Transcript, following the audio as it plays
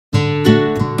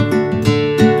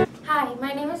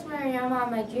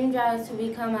my dream job is to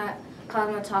become a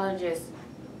cosmetologist.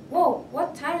 Whoa,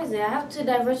 what time is it? I have to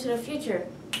divert to the future.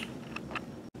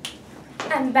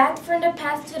 I'm back from the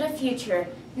past to the future.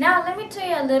 Now let me tell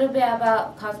you a little bit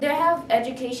about they have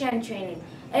education and training.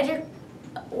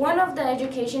 One of the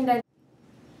education that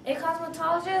a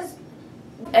cosmetologist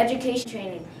education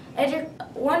training.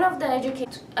 One of the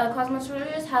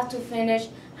cosmetologists have to finish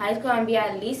high school and be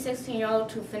at least 16-year-old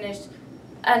to finish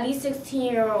at least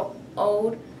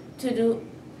 16-year-old to do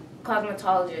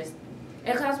cosmetologist.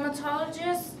 A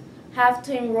cosmetologist have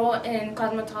to enroll in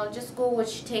cosmetologist school,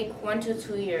 which take 1 to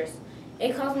 2 years.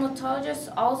 A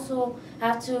cosmetologist also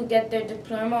have to get their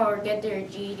diploma or get their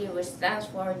GED, which stands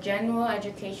for General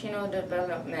Educational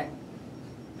Development.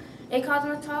 A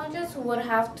cosmetologist would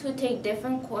have to take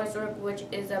different coursework, which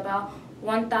is about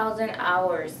 1,000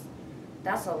 hours.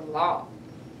 That's a lot.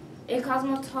 A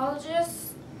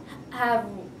cosmetologist have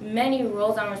many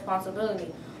roles and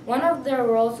responsibility. One of their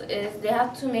roles is they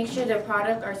have to make sure their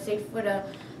products are safe for the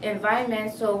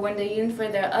environment, so when they use for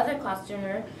their other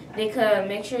customer, they could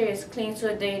make sure it's clean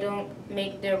so they don't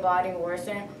make their body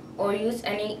worsen or use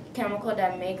any chemical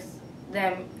that makes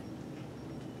them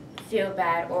feel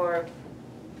bad or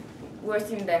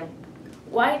worsen them.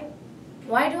 Why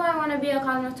do I want to be a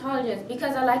cosmetologist?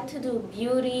 Because I like to do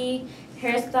beauty,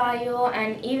 hairstyle,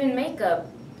 and even makeup.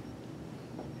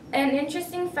 An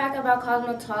interesting fact about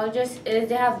cosmetologists is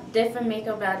they have different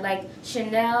makeup brands like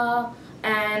Chanel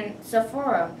and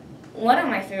Sephora. One of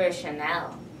my favorites is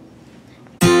Chanel.